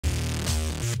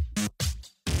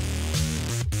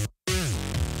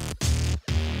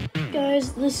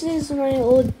guys, this is my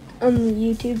old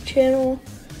YouTube channel.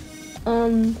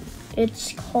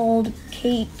 It's called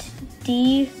K8T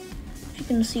D. If you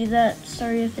can see that,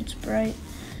 sorry if it's bright.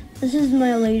 This is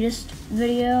my latest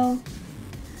video.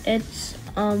 It's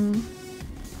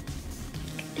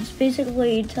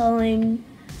basically telling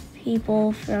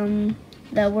people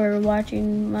that were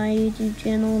watching my YouTube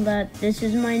channel that this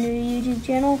is my new YouTube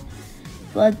channel,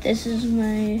 but this is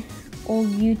my old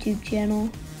YouTube channel.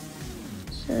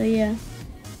 So yeah,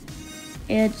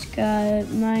 it's got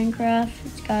Minecraft,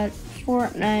 it's got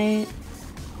Fortnite,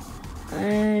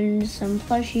 and some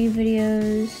plushie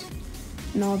videos,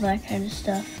 and all that kind of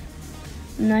stuff.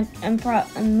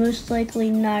 I'm most likely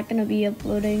not gonna be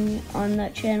uploading on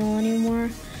that channel anymore,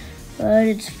 but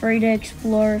it's free to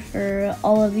explore for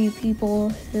all of you people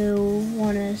who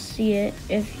want to see it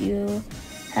if you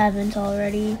haven't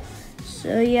already.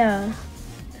 So yeah,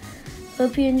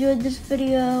 hope you enjoyed this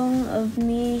video of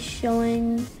me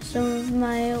showing some of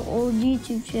my old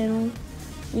YouTube channel.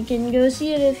 You can go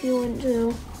see it if you want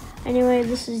to. Anyway,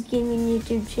 this is Gaming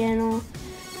YouTube channel,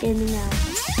 gaming out.